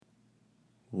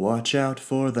Watch out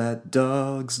for that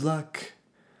dog's luck,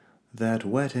 that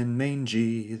wet and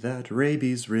mangy, that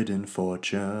rabies-ridden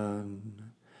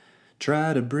fortune.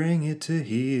 Try to bring it to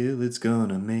heel, it's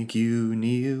gonna make you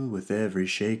kneel with every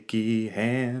shaky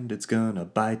hand. It's gonna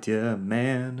bite ya,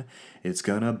 man, it's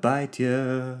gonna bite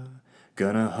ya,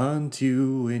 gonna hunt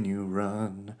you when you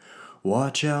run.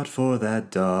 Watch out for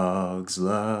that dog's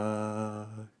luck.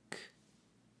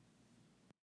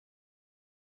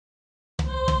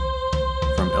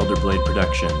 From Elderblade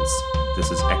Productions,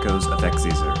 this is Echoes of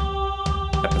Exezer,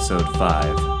 Episode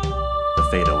 5, The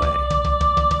Fadeaway.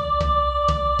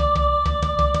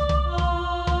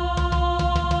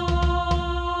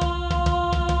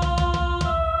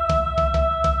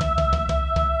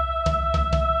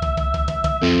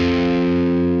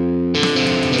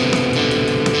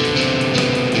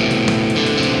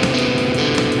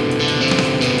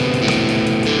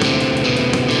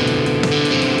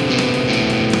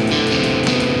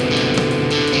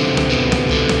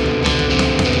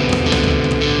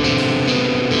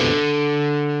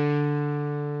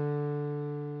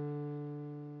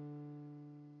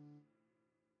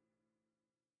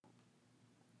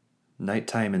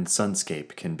 Nighttime and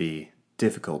sunscape can be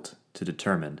difficult to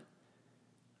determine.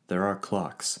 There are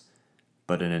clocks,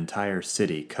 but an entire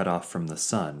city cut off from the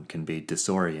sun can be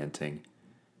disorienting.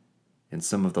 In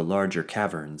some of the larger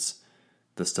caverns,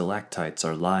 the stalactites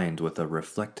are lined with a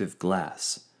reflective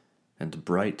glass, and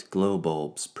bright glow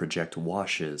bulbs project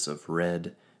washes of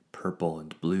red, purple,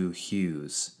 and blue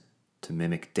hues to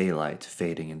mimic daylight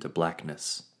fading into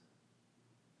blackness.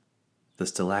 The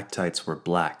stalactites were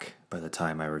black by the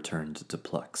time I returned to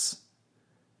Plux.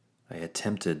 I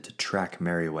attempted to track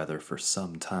Merryweather for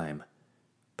some time,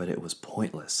 but it was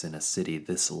pointless in a city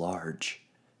this large.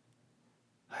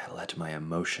 I let my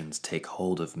emotions take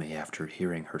hold of me after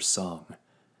hearing her song.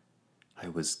 I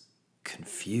was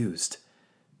confused,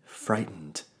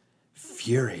 frightened,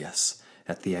 furious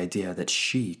at the idea that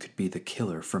she could be the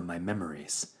killer from my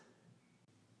memories.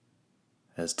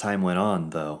 As time went on,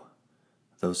 though,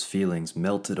 those feelings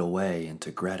melted away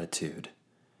into gratitude.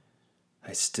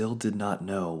 I still did not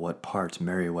know what part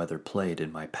Merryweather played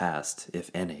in my past,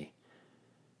 if any,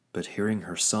 but hearing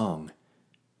her song,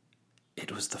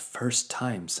 it was the first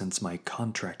time since my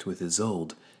contract with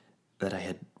Isolde that I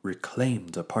had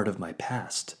reclaimed a part of my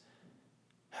past.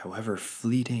 However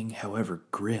fleeting, however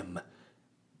grim,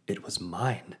 it was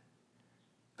mine.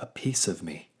 A piece of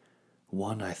me,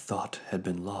 one I thought had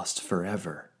been lost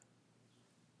forever.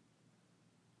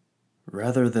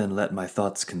 Rather than let my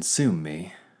thoughts consume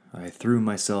me, I threw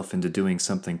myself into doing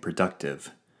something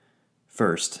productive.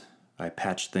 First, I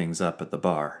patched things up at the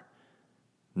bar.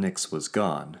 Nix was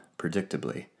gone,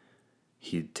 predictably.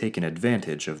 He'd taken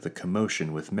advantage of the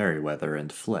commotion with Merryweather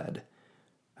and fled.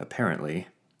 Apparently,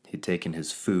 he'd taken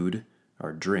his food,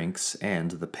 our drinks,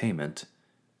 and the payment.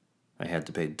 I had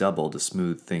to pay double to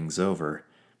smooth things over,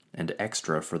 and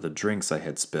extra for the drinks I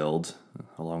had spilled,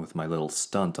 along with my little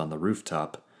stunt on the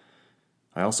rooftop.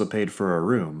 I also paid for a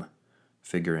room,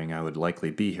 figuring I would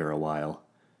likely be here a while.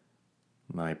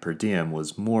 My per diem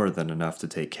was more than enough to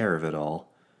take care of it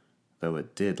all, though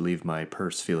it did leave my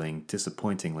purse feeling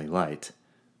disappointingly light.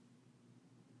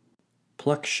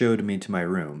 Pluck showed me to my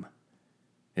room.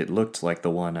 It looked like the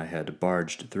one I had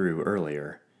barged through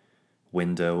earlier.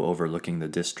 Window overlooking the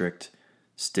district,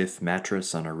 stiff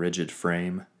mattress on a rigid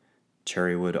frame,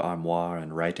 cherrywood armoire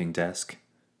and writing desk.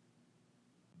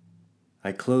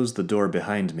 I closed the door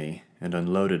behind me and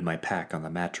unloaded my pack on the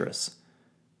mattress.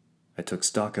 I took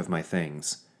stock of my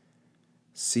things.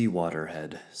 Seawater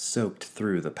had soaked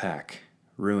through the pack,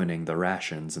 ruining the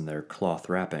rations in their cloth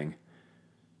wrapping.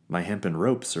 My hempen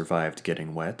rope survived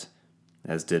getting wet,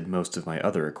 as did most of my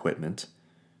other equipment.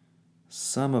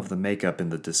 Some of the makeup in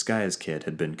the disguise kit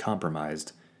had been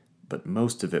compromised, but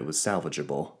most of it was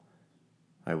salvageable.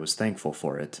 I was thankful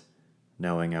for it,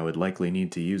 knowing I would likely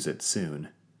need to use it soon.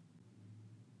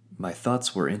 My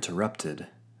thoughts were interrupted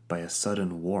by a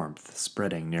sudden warmth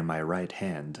spreading near my right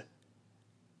hand.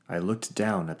 I looked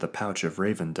down at the pouch of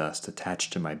raven dust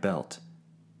attached to my belt.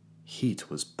 Heat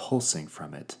was pulsing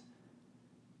from it.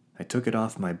 I took it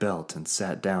off my belt and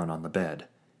sat down on the bed,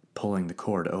 pulling the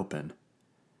cord open.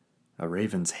 A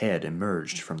raven's head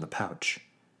emerged from the pouch.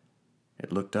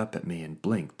 It looked up at me and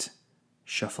blinked,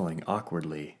 shuffling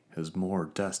awkwardly as more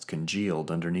dust congealed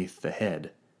underneath the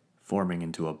head, forming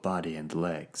into a body and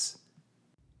legs.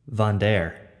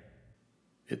 Vondair.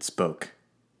 It spoke.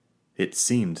 It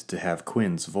seemed to have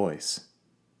Quinn's voice.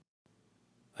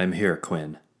 I'm here,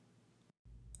 Quinn.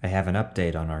 I have an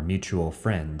update on our mutual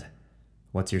friend.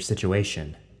 What's your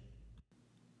situation?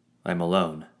 I'm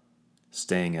alone,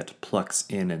 staying at Pluck's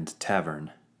Inn and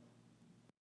Tavern.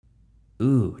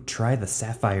 Ooh, try the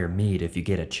sapphire mead if you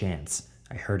get a chance.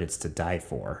 I heard it's to die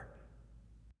for.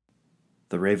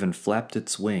 The raven flapped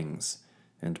its wings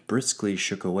and briskly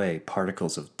shook away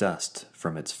particles of dust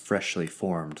from its freshly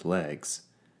formed legs.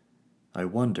 I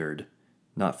wondered,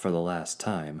 not for the last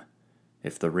time,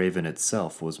 if the raven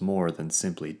itself was more than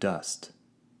simply dust.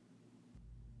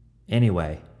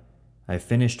 Anyway, I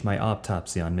finished my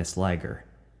autopsy on Miss Liger.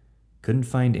 Couldn't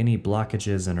find any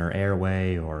blockages in her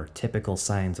airway or typical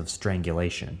signs of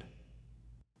strangulation.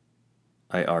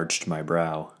 I arched my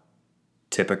brow.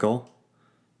 Typical?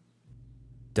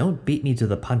 Don't beat me to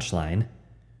the punchline.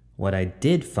 What I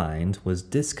did find was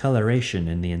discoloration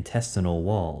in the intestinal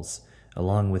walls,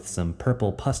 along with some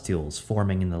purple pustules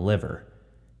forming in the liver.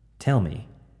 Tell me,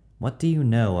 what do you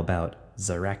know about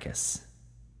Zarakis?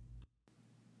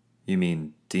 You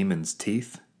mean demon's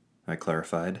teeth? I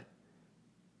clarified.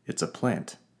 It's a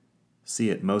plant. See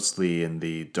it mostly in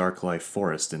the Dark Life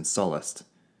forest in Sullust.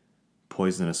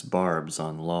 Poisonous barbs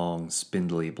on long,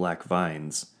 spindly black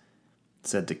vines,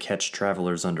 said to catch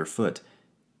travelers underfoot,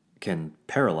 can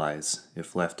paralyze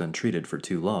if left untreated for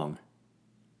too long.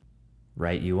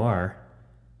 Right you are.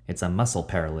 It's a muscle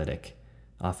paralytic,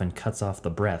 often cuts off the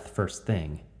breath first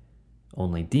thing.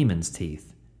 Only demon's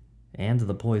teeth, and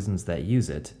the poisons that use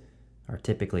it, are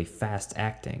typically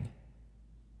fast-acting.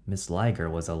 Miss Liger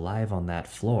was alive on that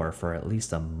floor for at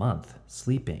least a month,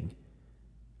 sleeping.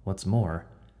 What's more,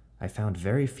 I found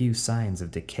very few signs of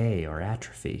decay or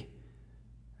atrophy.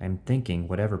 I'm thinking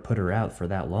whatever put her out for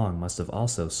that long must have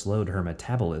also slowed her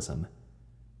metabolism.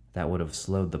 That would have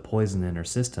slowed the poison in her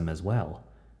system as well,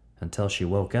 until she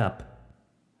woke up.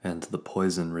 And the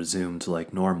poison resumed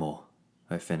like normal,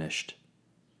 I finished.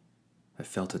 I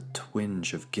felt a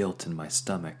twinge of guilt in my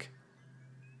stomach.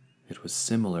 It was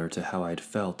similar to how I'd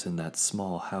felt in that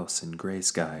small house in Gray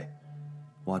Sky,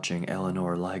 watching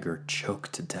Eleanor Liger choke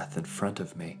to death in front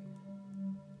of me.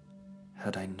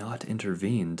 Had I not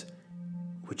intervened,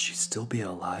 would she still be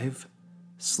alive,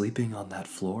 sleeping on that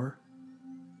floor?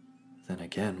 Then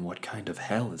again, what kind of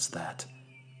hell is that?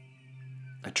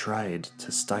 I tried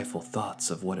to stifle thoughts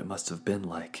of what it must have been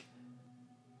like.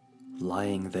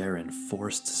 Lying there in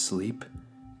forced sleep,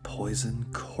 poison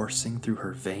coursing through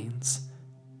her veins.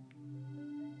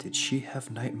 Did she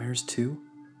have nightmares too,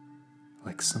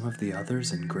 like some of the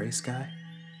others in Gray Sky?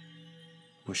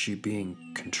 Was she being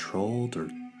controlled or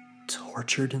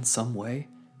tortured in some way?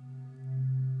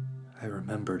 I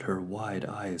remembered her wide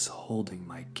eyes holding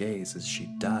my gaze as she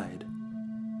died.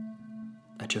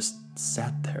 I just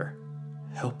sat there,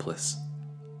 helpless.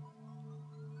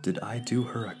 Did I do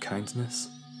her a kindness,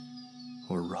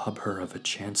 or rob her of a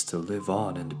chance to live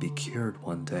on and be cured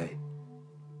one day?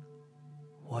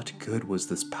 What good was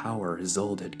this power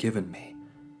Isolde had given me,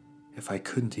 if I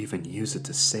couldn't even use it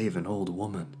to save an old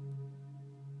woman?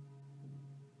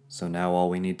 So now all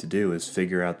we need to do is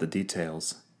figure out the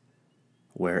details.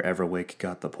 Where Everwake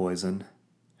got the poison,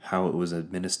 how it was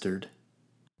administered.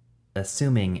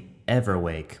 Assuming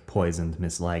Everwake poisoned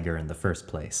Miss Liger in the first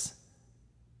place.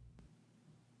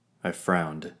 I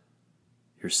frowned.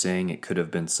 You're saying it could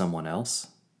have been someone else?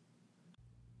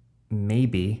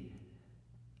 Maybe.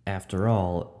 After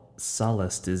all,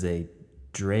 Sullust is a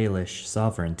Dralish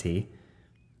sovereignty.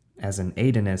 As an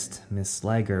Adenist, Miss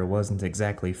Liger wasn't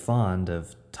exactly fond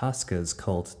of Tosca's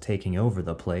cult taking over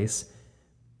the place.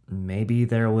 Maybe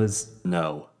there was...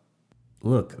 No.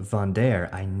 Look,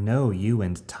 Vondaire, I know you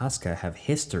and Tosca have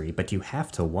history, but you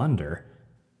have to wonder.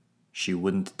 She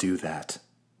wouldn't do that,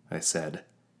 I said.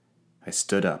 I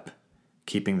stood up,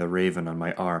 keeping the raven on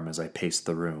my arm as I paced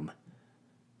the room.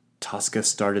 Tosca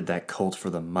started that cult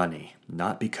for the money,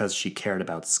 not because she cared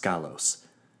about Scalos.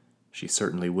 She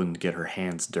certainly wouldn't get her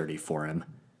hands dirty for him.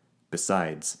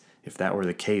 Besides, if that were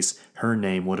the case, her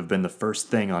name would have been the first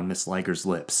thing on Miss Liger's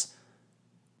lips.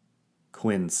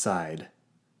 Quinn sighed.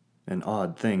 An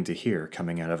odd thing to hear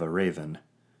coming out of a raven.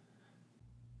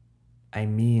 I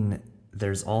mean,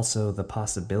 there's also the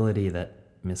possibility that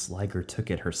Miss Liger took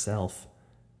it herself.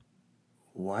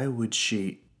 Why would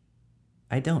she...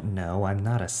 I don't know, I'm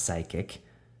not a psychic.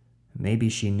 Maybe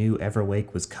she knew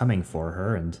Everwake was coming for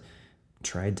her and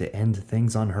tried to end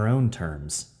things on her own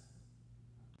terms.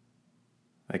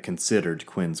 I considered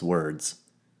Quinn's words.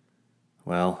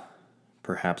 Well,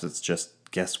 perhaps it's just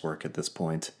guesswork at this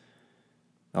point.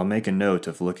 I'll make a note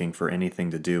of looking for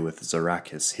anything to do with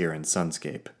Zarakis here in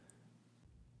Sunscape.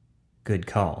 Good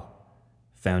call.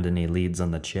 Found any leads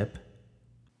on the chip?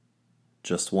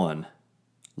 Just one.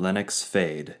 Lennox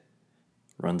Fade.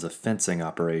 Runs a fencing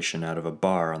operation out of a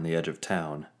bar on the edge of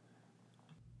town.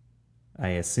 I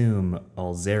assume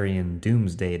Alzarian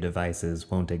doomsday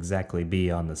devices won't exactly be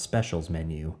on the specials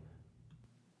menu.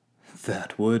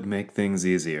 That would make things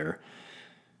easier.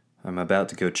 I'm about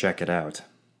to go check it out.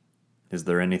 Is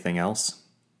there anything else?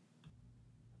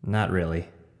 Not really.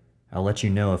 I'll let you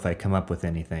know if I come up with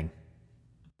anything.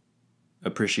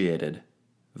 Appreciated.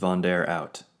 Vondair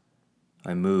out.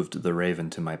 I moved the raven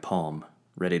to my palm,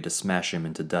 ready to smash him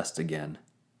into dust again.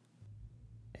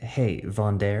 Hey,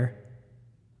 Vondair.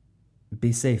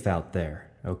 Be safe out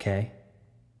there, okay?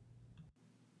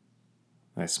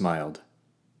 I smiled.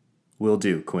 Will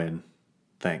do, Quinn.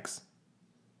 Thanks.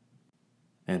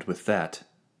 And with that,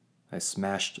 I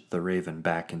smashed the raven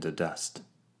back into dust.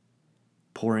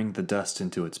 Pouring the dust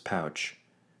into its pouch,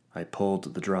 I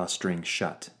pulled the drawstring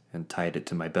shut and tied it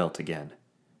to my belt again.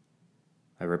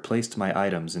 I replaced my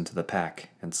items into the pack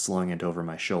and slung it over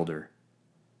my shoulder.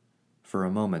 For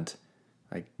a moment,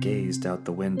 I gazed out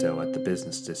the window at the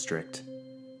business district.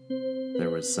 There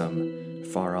was some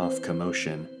far-off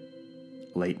commotion,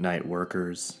 late-night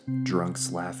workers,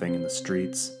 drunks laughing in the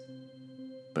streets,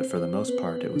 but for the most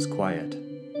part it was quiet.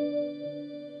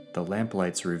 The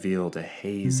lamplights revealed a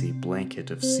hazy blanket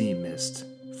of sea mist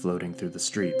floating through the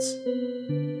streets.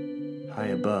 High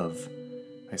above,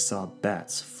 I saw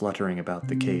bats fluttering about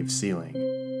the cave ceiling.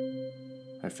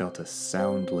 I felt a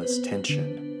soundless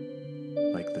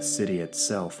tension, like the city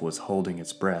itself was holding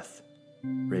its breath,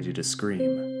 ready to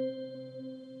scream.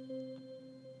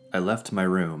 I left my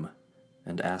room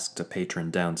and asked a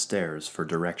patron downstairs for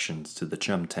directions to the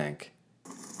chum tank.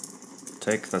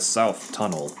 "Take the south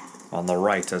tunnel, on the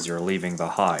right as you're leaving the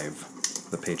hive,"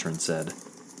 the patron said.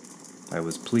 I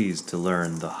was pleased to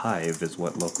learn the hive is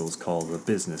what locals call the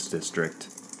business district.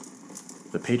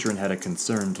 The patron had a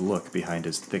concerned look behind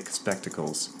his thick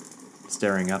spectacles,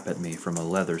 staring up at me from a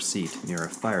leather seat near a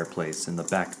fireplace in the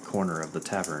back corner of the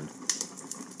tavern.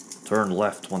 "Turn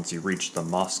left once you reach the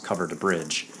moss-covered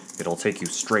bridge. It'll take you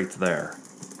straight there."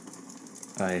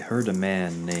 I heard a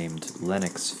man named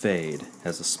Lennox Fade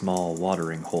has a small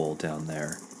watering hole down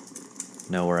there.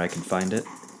 Know where I can find it?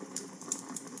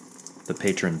 The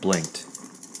patron blinked.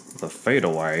 "The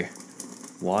Fadeaway?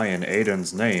 Why in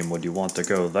Aiden's name would you want to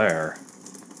go there?"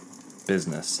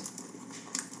 "Business."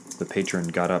 The patron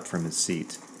got up from his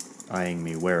seat, eyeing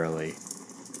me warily.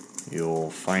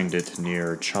 "You'll find it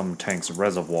near Chum Tank's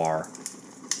reservoir.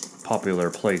 Popular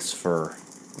place for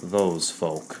those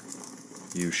folk.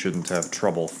 You shouldn't have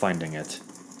trouble finding it."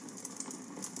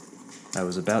 I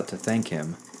was about to thank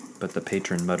him, but the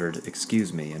patron muttered,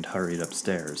 "Excuse me," and hurried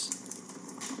upstairs.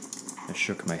 I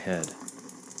shook my head.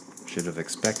 Should have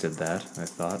expected that, I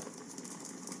thought.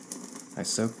 I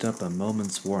soaked up a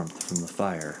moment's warmth from the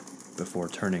fire before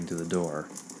turning to the door.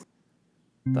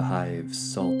 The hive's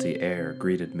salty air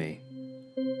greeted me,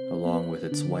 along with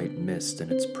its white mist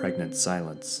and its pregnant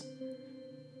silence.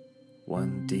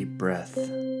 One deep breath,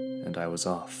 and I was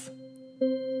off,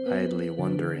 idly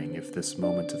wondering if this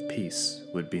moment of peace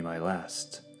would be my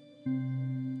last.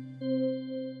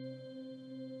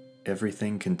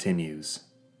 Everything continues.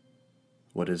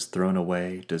 What is thrown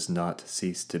away does not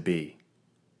cease to be.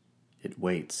 It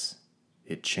waits,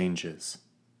 it changes,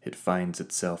 it finds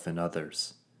itself in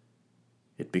others.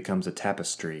 It becomes a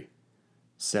tapestry,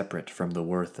 separate from the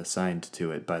worth assigned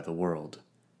to it by the world.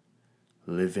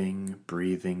 Living,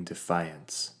 breathing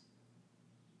defiance.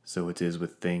 So it is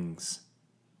with things,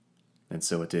 and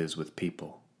so it is with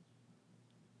people.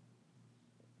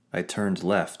 I turned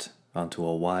left onto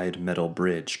a wide metal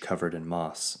bridge covered in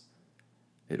moss.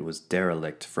 It was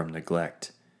derelict from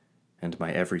neglect, and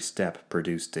my every step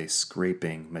produced a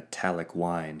scraping, metallic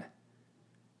whine.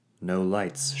 No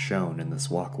lights shone in this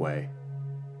walkway.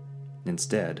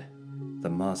 Instead, the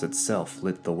moss itself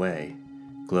lit the way,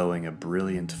 glowing a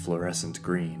brilliant fluorescent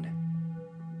green.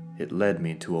 It led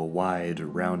me to a wide,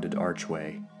 rounded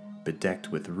archway,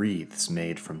 bedecked with wreaths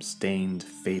made from stained,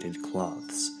 faded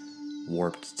cloths,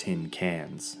 warped tin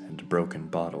cans, and broken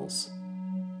bottles.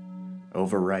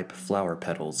 Overripe flower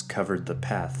petals covered the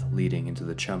path leading into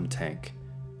the chum tank,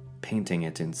 painting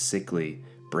it in sickly,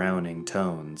 browning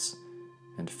tones,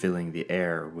 and filling the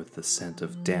air with the scent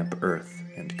of damp earth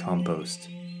and compost.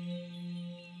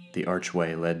 The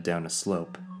archway led down a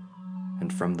slope,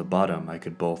 and from the bottom I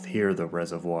could both hear the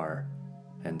reservoir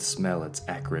and smell its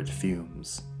acrid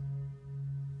fumes.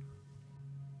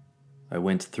 I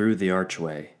went through the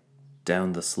archway,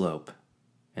 down the slope,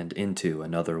 and into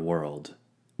another world.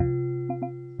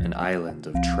 An island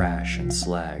of trash and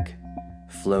slag,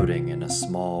 floating in a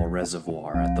small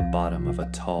reservoir at the bottom of a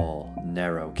tall,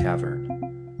 narrow cavern.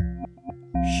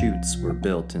 Chutes were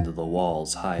built into the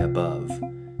walls high above,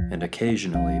 and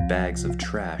occasionally bags of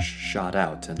trash shot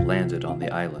out and landed on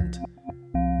the island.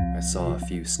 I saw a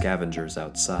few scavengers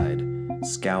outside,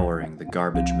 scouring the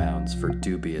garbage mounds for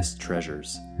dubious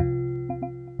treasures,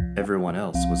 Everyone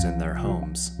else was in their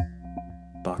homes,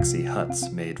 boxy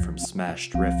huts made from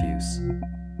smashed refuse.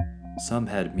 Some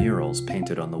had murals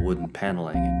painted on the wooden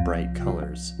paneling in bright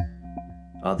colors.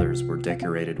 Others were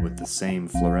decorated with the same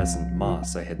fluorescent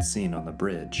moss I had seen on the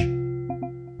bridge.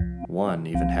 One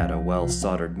even had a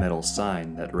well-soldered metal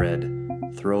sign that read,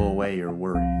 "Throw away your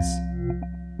worries."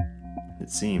 It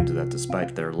seemed that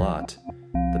despite their lot,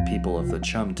 the people of the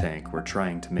Chum Tank were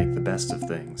trying to make the best of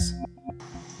things.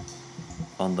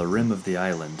 On the rim of the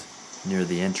island, near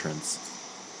the entrance,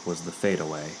 was the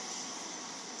fadeaway.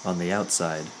 On the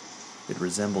outside, it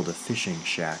resembled a fishing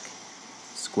shack,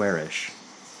 squarish,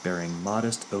 bearing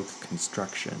modest oak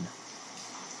construction.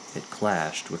 It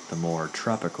clashed with the more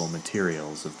tropical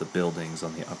materials of the buildings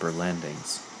on the upper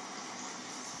landings.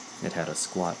 It had a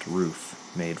squat roof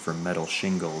made from metal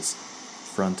shingles,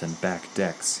 front and back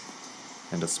decks,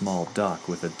 and a small dock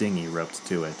with a dinghy roped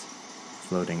to it,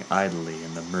 floating idly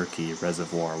in the murky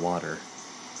reservoir water.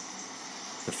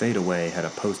 The fadeaway had a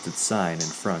posted sign in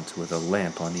front with a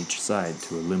lamp on each side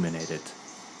to illuminate it.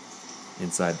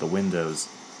 Inside the windows,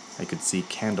 I could see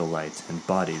candlelight and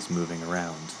bodies moving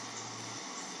around.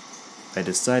 I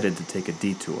decided to take a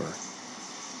detour.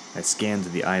 I scanned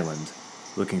the island,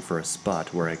 looking for a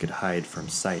spot where I could hide from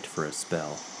sight for a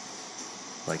spell.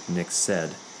 Like Nick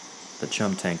said, the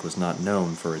Chum Tank was not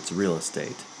known for its real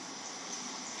estate.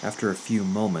 After a few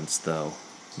moments, though,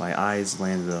 my eyes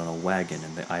landed on a wagon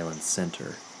in the island's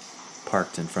center,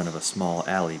 parked in front of a small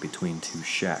alley between two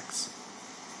shacks.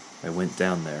 I went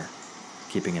down there,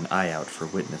 keeping an eye out for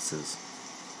witnesses.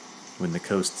 When the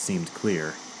coast seemed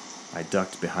clear, I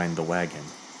ducked behind the wagon.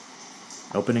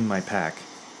 Opening my pack,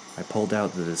 I pulled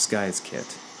out the disguise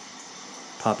kit.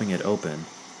 Popping it open,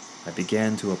 I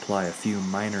began to apply a few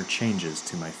minor changes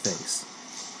to my face.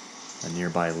 A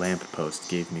nearby lamp post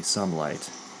gave me some light,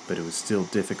 but it was still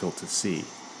difficult to see.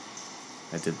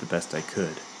 I did the best I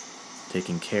could,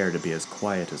 taking care to be as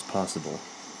quiet as possible.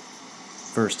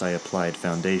 First, I applied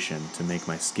foundation to make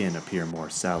my skin appear more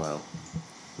sallow,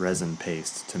 resin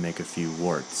paste to make a few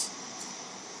warts.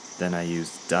 Then I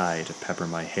used dye to pepper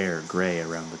my hair gray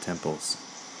around the temples.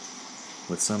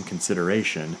 With some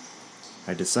consideration,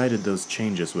 I decided those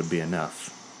changes would be enough.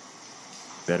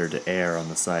 Better to err on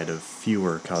the side of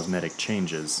fewer cosmetic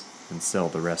changes and sell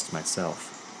the rest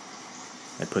myself.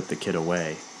 I put the kit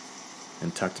away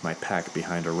and tucked my pack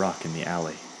behind a rock in the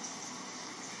alley.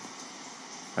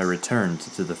 I returned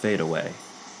to the fadeaway,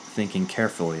 thinking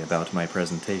carefully about my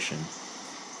presentation.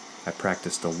 I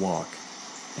practiced a walk,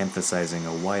 emphasizing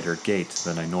a wider gait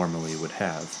than I normally would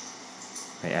have.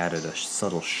 I added a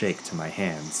subtle shake to my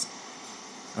hands.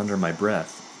 Under my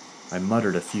breath, I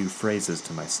muttered a few phrases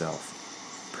to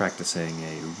myself, practicing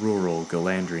a rural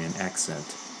Galandrian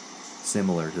accent,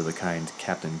 similar to the kind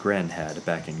Captain Gren had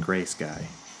back in Grey Sky.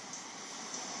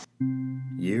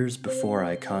 Years before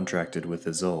I contracted with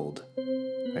Isolde,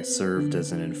 I served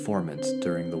as an informant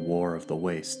during the War of the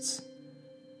Wastes.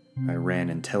 I ran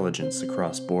intelligence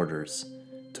across borders,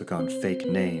 took on fake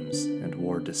names, and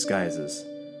wore disguises.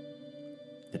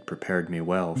 It prepared me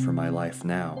well for my life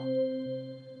now.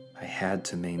 I had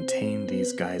to maintain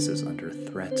these guises under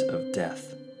threat of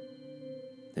death.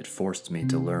 It forced me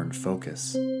to learn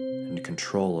focus and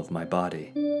control of my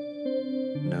body.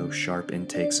 No sharp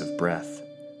intakes of breath,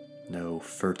 no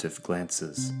furtive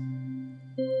glances.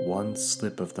 One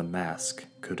slip of the mask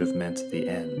could have meant the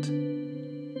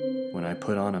end. When I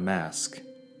put on a mask,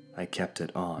 I kept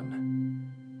it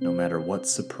on. No matter what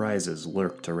surprises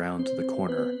lurked around the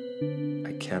corner,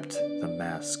 I kept the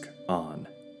mask on,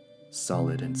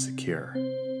 solid and secure.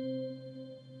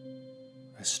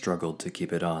 I struggled to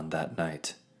keep it on that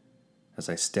night, as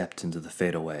I stepped into the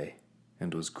fadeaway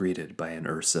and was greeted by an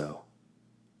Urso.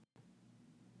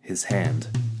 His hand,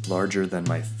 larger than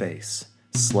my face,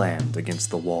 slammed against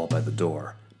the wall by the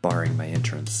door, barring my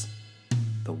entrance.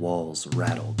 The walls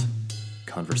rattled.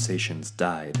 Conversations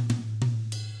died.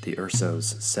 The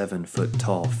Urso's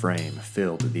 7-foot-tall frame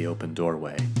filled the open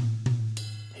doorway.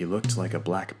 He looked like a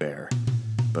black bear,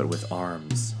 but with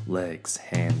arms, legs,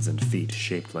 hands, and feet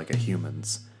shaped like a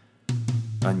human's.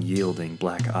 Unyielding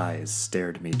black eyes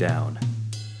stared me down.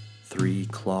 3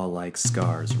 claw-like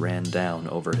scars ran down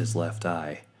over his left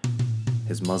eye.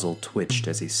 His muzzle twitched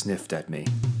as he sniffed at me.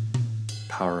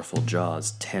 Powerful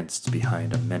jaws tensed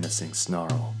behind a menacing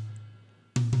snarl.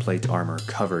 Plate armor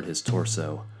covered his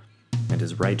torso, and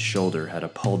his right shoulder had a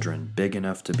pauldron big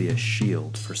enough to be a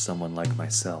shield for someone like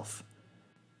myself.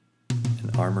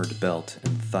 An armored belt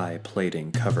and thigh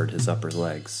plating covered his upper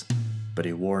legs, but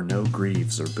he wore no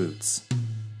greaves or boots.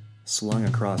 Slung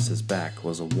across his back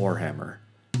was a warhammer,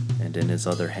 and in his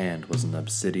other hand was an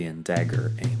obsidian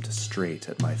dagger aimed straight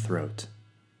at my throat.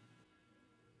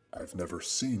 I've never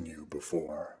seen you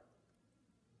before,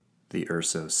 the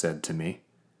Urso said to me.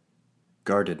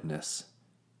 Guardedness,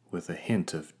 with a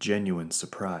hint of genuine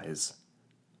surprise.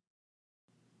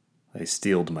 I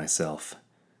steeled myself.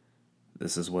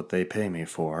 This is what they pay me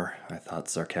for, I thought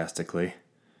sarcastically.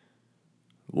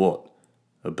 What?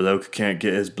 A bloke can't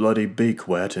get his bloody beak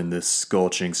wet in this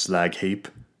scorching slag heap?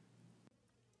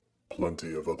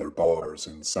 Plenty of other bars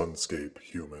in Sunscape,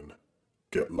 human.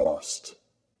 Get lost.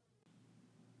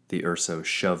 The Urso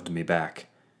shoved me back,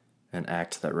 an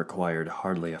act that required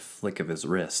hardly a flick of his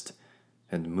wrist,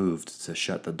 and moved to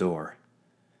shut the door.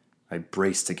 I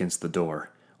braced against the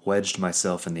door, wedged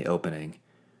myself in the opening.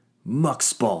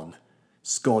 Muckspawn!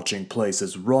 Scorching place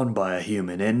is run by a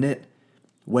human, isn't it?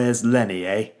 Where's Lenny,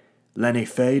 eh? Lenny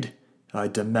Fade? I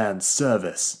demand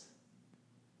service.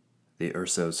 The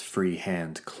Urso's free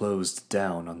hand closed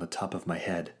down on the top of my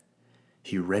head.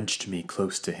 He wrenched me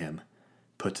close to him,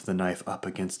 put the knife up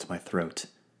against my throat.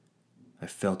 I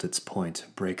felt its point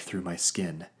break through my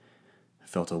skin. I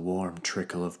felt a warm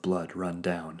trickle of blood run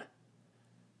down.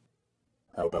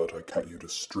 How about I cut you to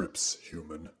strips,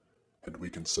 human, and we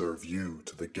can serve you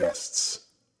to the guests?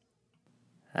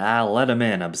 Let him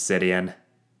in, Obsidian.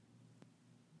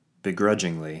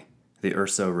 Begrudgingly, the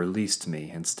Urso released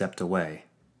me and stepped away,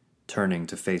 turning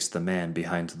to face the man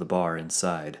behind the bar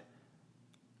inside.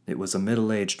 It was a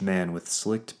middle-aged man with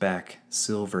slicked back,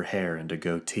 silver hair and a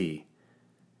goatee.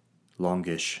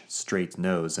 Longish, straight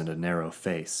nose and a narrow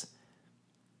face.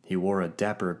 He wore a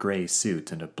dapper gray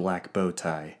suit and a black bow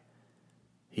tie.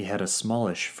 He had a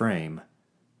smallish frame,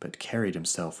 but carried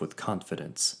himself with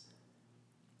confidence.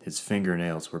 His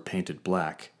fingernails were painted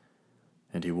black,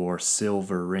 and he wore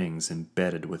silver rings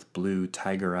embedded with blue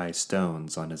tiger-eye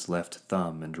stones on his left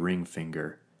thumb and ring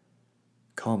finger.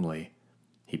 Calmly,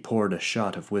 he poured a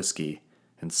shot of whiskey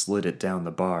and slid it down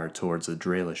the bar towards a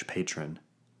Draelish patron.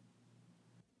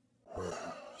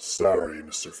 Sorry,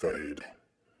 Mr. Fade.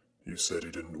 You said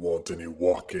you didn't want any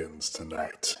walk-ins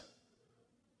tonight.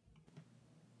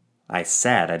 I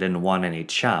said I didn't want any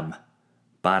chum.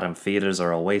 Bottom feeders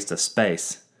are a waste of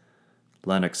space.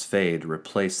 Lennox Fade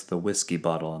replaced the whiskey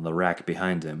bottle on the rack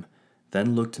behind him,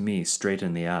 then looked me straight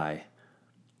in the eye.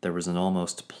 There was an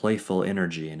almost playful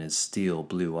energy in his steel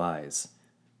blue eyes.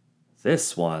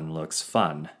 This one looks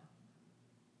fun.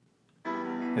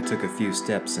 I took a few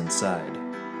steps inside.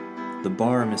 The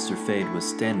bar Mr. Fade was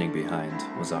standing behind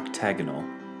was octagonal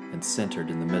and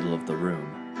centered in the middle of the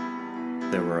room.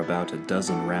 There were about a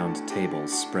dozen round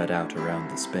tables spread out around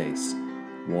the space,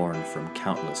 worn from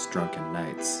countless drunken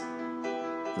nights.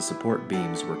 The support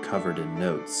beams were covered in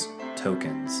notes,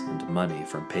 tokens, and money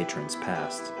from patrons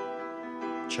past.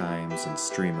 Chimes and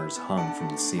streamers hung from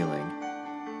the ceiling.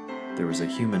 There was a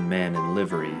human man in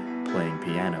livery playing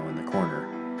piano in the corner.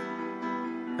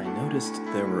 I noticed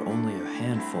there were only a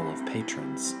handful of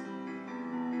patrons.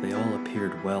 They all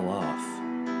appeared well off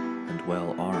and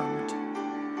well armed.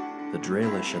 The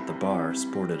Draelish at the bar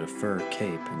sported a fur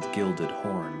cape and gilded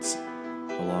horns,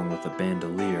 along with a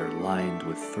bandolier lined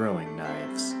with throwing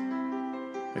knives.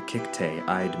 A Kicktay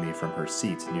eyed me from her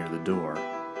seat near the door.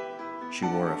 She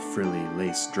wore a frilly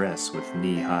lace dress with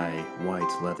knee-high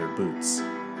white leather boots.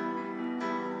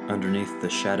 Underneath the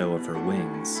shadow of her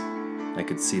wings, I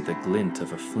could see the glint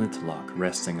of a flintlock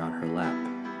resting on her lap.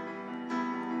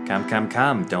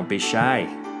 Come, don't be shy,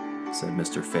 said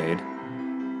Mr. Fade.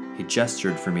 He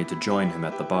gestured for me to join him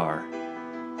at the bar.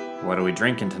 What are we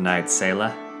drinking tonight,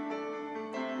 sailor?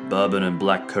 Bourbon and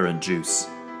blackcurrant juice,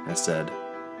 I said,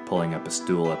 pulling up a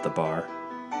stool at the bar.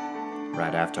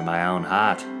 Right after my own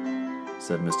heart,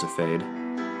 said Mr. Fade.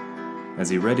 As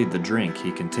he readied the drink,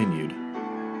 he continued.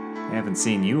 I haven't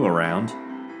seen you around.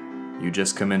 You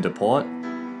just come into port?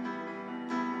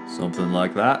 Something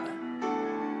like that.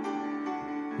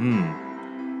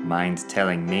 Mind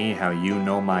telling me how you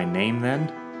know my name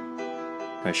then?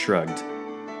 I shrugged.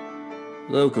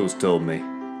 Locals told me.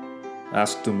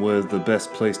 Asked them where's the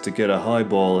best place to get a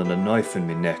highball and a knife in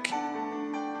me neck.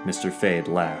 Mr. Fade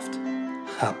laughed.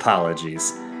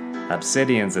 Apologies.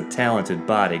 Obsidian's a talented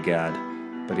bodyguard,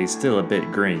 but he's still a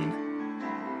bit green.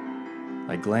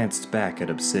 I glanced back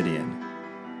at Obsidian.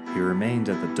 He remained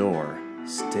at the door,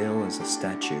 still as a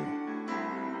statue.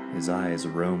 His eyes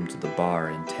roamed the bar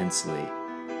intensely,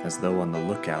 as though on the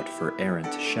lookout for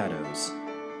errant shadows.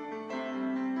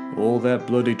 All that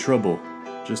bloody trouble,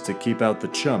 just to keep out the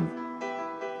chum.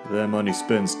 That money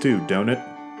spends too, don't it?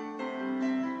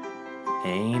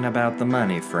 Ain't about the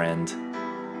money, friend.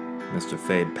 Mr.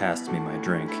 Fade passed me my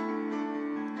drink.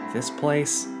 This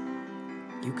place,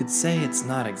 you could say it's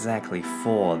not exactly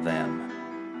for them.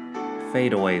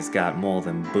 Fadeaway's got more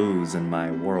than booze and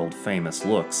my world-famous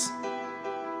looks.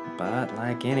 But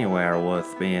like anywhere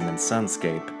worth being in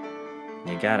Sunscape,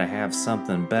 you gotta have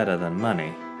something better than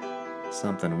money.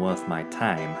 Something worth my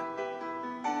time.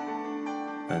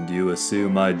 And you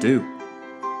assume I do?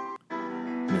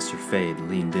 Mr. Fade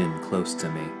leaned in close to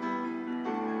me.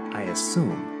 I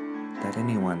assume that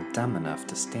anyone dumb enough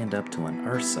to stand up to an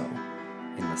Urso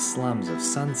in the slums of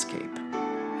Sunscape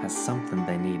has something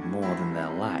they need more than their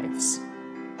lives.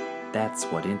 That's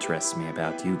what interests me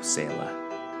about you, sailor.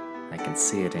 I can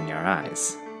see it in your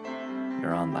eyes.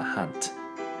 You're on the hunt.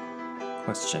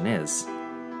 Question is,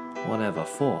 whatever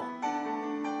for?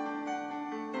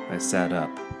 I sat up,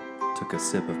 took a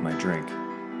sip of my drink.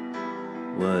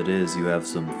 Word is you have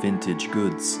some vintage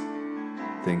goods,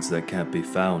 things that can't be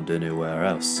found anywhere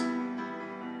else.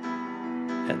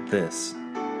 At this,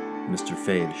 Mr.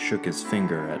 Fade shook his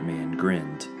finger at me and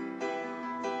grinned.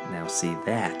 Now see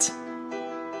that's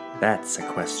a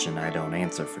question I don't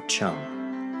answer for chum.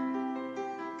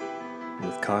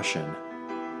 With caution,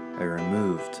 I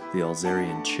removed the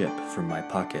Alzarian chip from my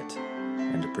pocket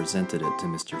and presented it to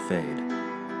Mr. Fade.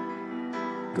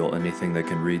 Got anything that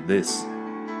can read this?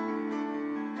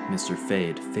 Mr.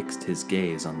 Fade fixed his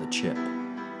gaze on the chip,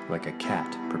 like a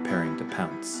cat preparing to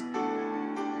pounce.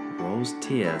 Rose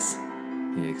tears,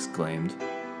 he exclaimed.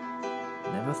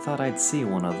 Never thought I'd see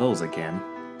one of those again.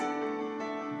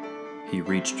 He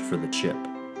reached for the chip.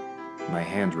 My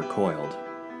hand recoiled,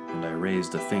 and I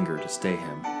raised a finger to stay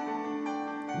him.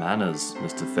 Manners,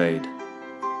 Mr. Fade,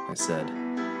 I said.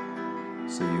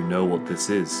 So you know what this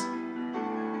is?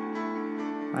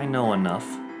 I know enough.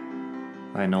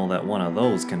 I know that one of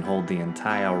those can hold the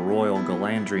entire Royal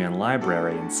Galandrian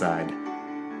Library inside.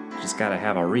 Just gotta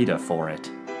have a reader for it.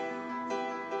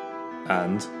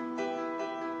 And?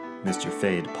 Mr.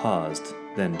 Fade paused,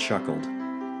 then chuckled.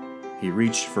 He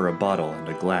reached for a bottle and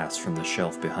a glass from the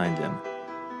shelf behind him.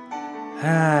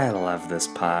 I love this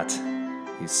pot,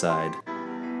 he sighed,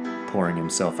 pouring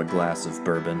himself a glass of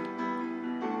bourbon.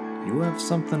 You have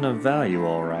something of value,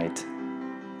 all right.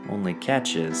 Only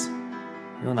catch is,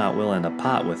 you're not willing to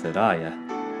part with it, are you?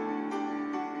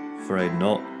 Afraid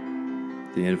not.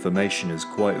 The information is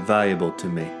quite valuable to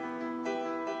me.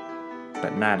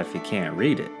 But not if you can't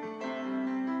read it.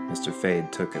 Mr.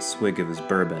 Fade took a swig of his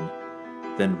bourbon,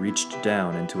 then reached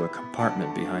down into a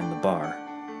compartment behind the bar.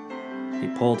 He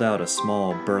pulled out a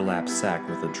small burlap sack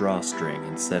with a drawstring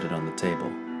and set it on the table.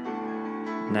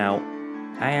 Now,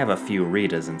 I have a few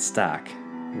readers in stock,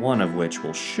 one of which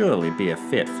will surely be a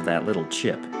fit for that little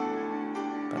chip.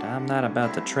 But I'm not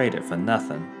about to trade it for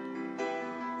nothing.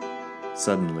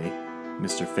 Suddenly,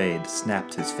 Mr. Fade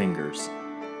snapped his fingers.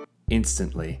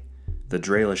 Instantly, the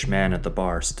Draelish man at the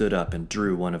bar stood up and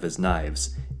drew one of his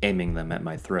knives, aiming them at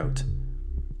my throat.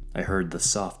 I heard the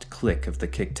soft click of the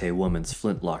Kikte woman's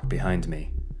flintlock behind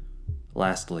me.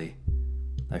 Lastly,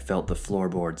 I felt the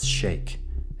floorboards shake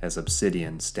as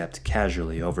Obsidian stepped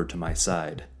casually over to my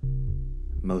side.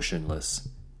 Motionless,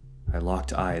 I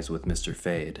locked eyes with Mr.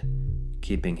 Fade,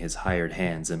 keeping his hired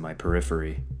hands in my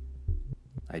periphery.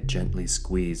 I gently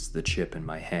squeezed the chip in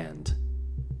my hand.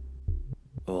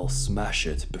 I'll smash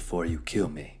it before you kill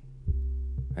me,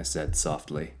 I said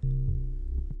softly.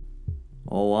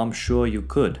 Oh, I'm sure you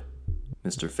could,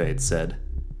 Mr. Fade said.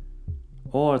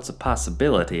 Or it's a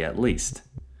possibility, at least.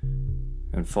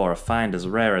 And for a find as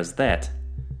rare as that,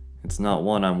 it's not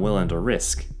one I'm willing to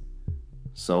risk.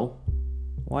 So,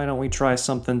 why don't we try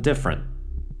something different?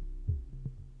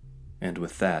 And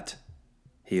with that,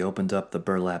 he opened up the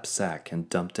burlap sack and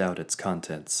dumped out its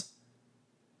contents.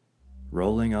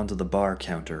 Rolling onto the bar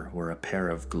counter were a pair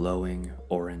of glowing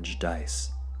orange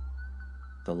dice.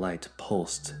 The light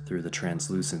pulsed through the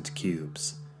translucent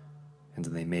cubes, and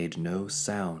they made no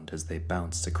sound as they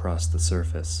bounced across the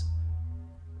surface.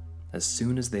 As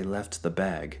soon as they left the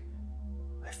bag,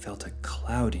 I felt a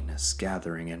cloudiness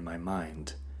gathering in my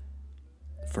mind.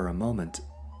 For a moment,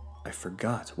 I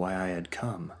forgot why I had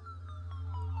come.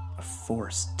 A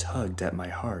force tugged at my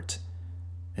heart,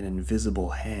 an invisible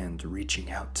hand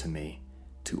reaching out to me,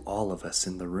 to all of us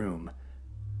in the room.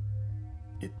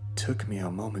 It took me a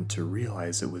moment to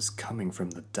realize it was coming from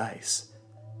the dice,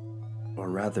 or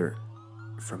rather,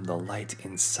 from the light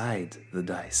inside the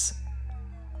dice.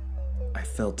 I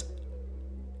felt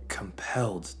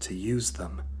compelled to use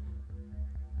them.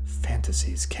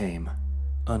 Fantasies came,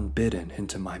 unbidden,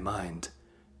 into my mind.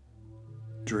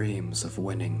 Dreams of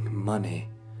winning money,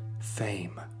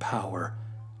 fame, power,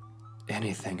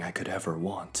 anything I could ever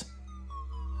want.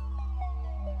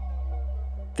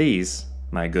 These,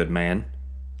 my good man,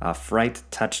 are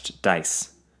fright-touched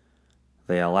dice.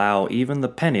 They allow even the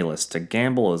penniless to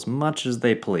gamble as much as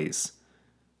they please.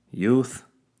 Youth,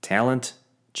 talent,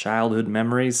 childhood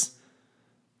memories,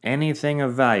 anything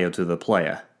of value to the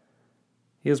player.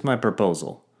 Here's my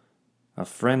proposal. A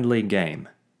friendly game.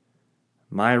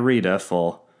 My reader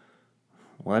for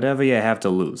whatever you have to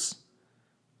lose.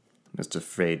 Mr.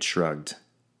 Fade shrugged.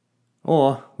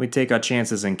 Or we take our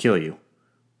chances and kill you.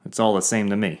 It's all the same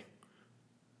to me.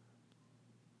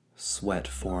 Sweat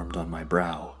formed on my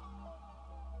brow.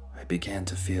 I began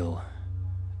to feel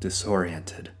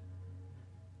disoriented.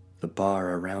 The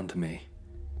bar around me,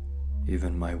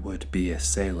 even my would-be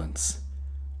assailants,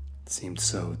 seemed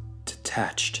so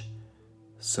detached,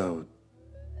 so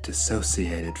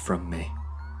dissociated from me.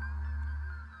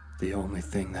 The only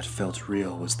thing that felt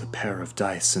real was the pair of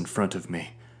dice in front of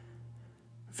me.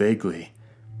 Vaguely,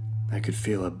 I could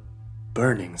feel a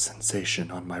burning sensation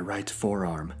on my right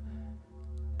forearm.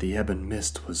 The ebon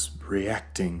mist was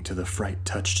reacting to the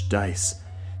fright-touched dice,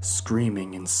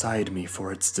 screaming inside me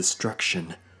for its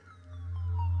destruction.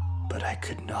 But I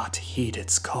could not heed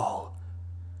its call.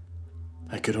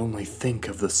 I could only think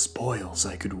of the spoils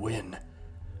I could win.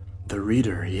 The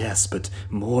reader, yes, but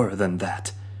more than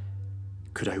that.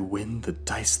 Could I win the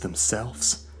dice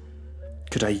themselves?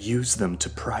 Could I use them to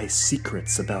pry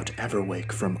secrets about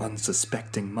Everwake from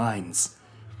unsuspecting minds?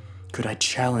 Could I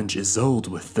challenge Isolde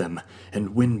with them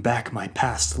and win back my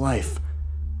past life?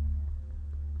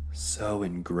 So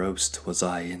engrossed was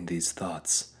I in these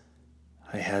thoughts,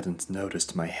 I hadn't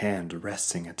noticed my hand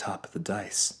resting atop the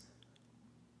dice.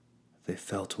 They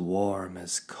felt warm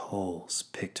as coals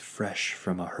picked fresh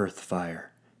from a hearth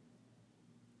fire.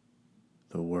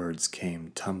 The words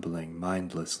came tumbling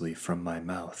mindlessly from my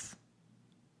mouth.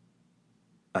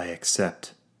 I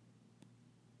accept.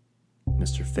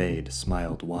 Mr. Fade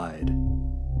smiled wide.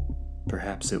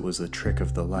 Perhaps it was a trick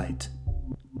of the light,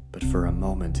 but for a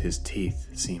moment his teeth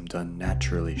seemed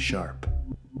unnaturally sharp.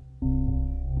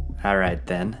 All right,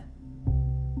 then.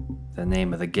 The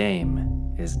name of the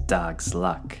game is Dog's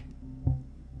Luck.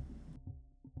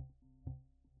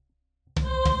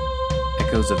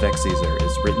 Echoes of Exezer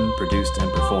is written, produced,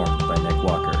 and performed by Nick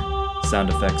Walker. Sound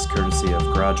effects courtesy of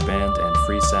GarageBand and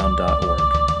freesound.org.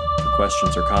 For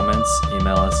questions or comments,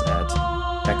 email us at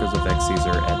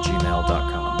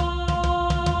echoesofexezer@gmail.com.